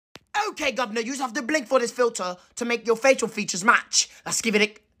Okay, Governor, you just have to blink for this filter to make your facial features match. Let's give it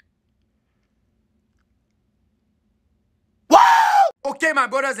a... Woo! Okay, my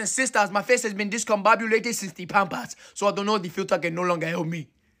brothers and sisters, my face has been discombobulated since the pampas, so I don't know if the filter can no longer help me.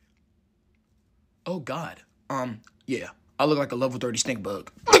 Oh, God. Yeah. I look like a level 30 stink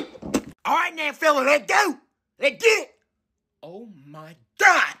bug. All right, now, fella, let's go. Let's get it. Oh, my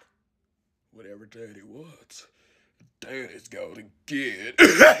God. Whatever Daddy wants, Daddy's gonna get.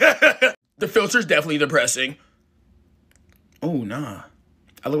 The filter's definitely depressing. Oh, nah.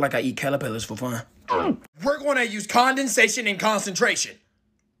 I look like I eat caterpillars for fun. We're gonna use condensation and concentration.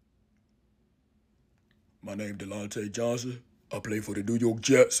 My name Delonte Johnson. I play for the New York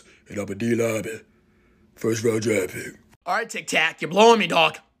Jets, and I'm a D-lineman. First round draft pick. All right, Tic Tac, you're blowing me,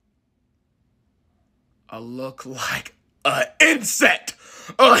 dog. I look like an insect,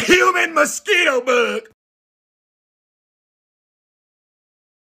 a human mosquito bug.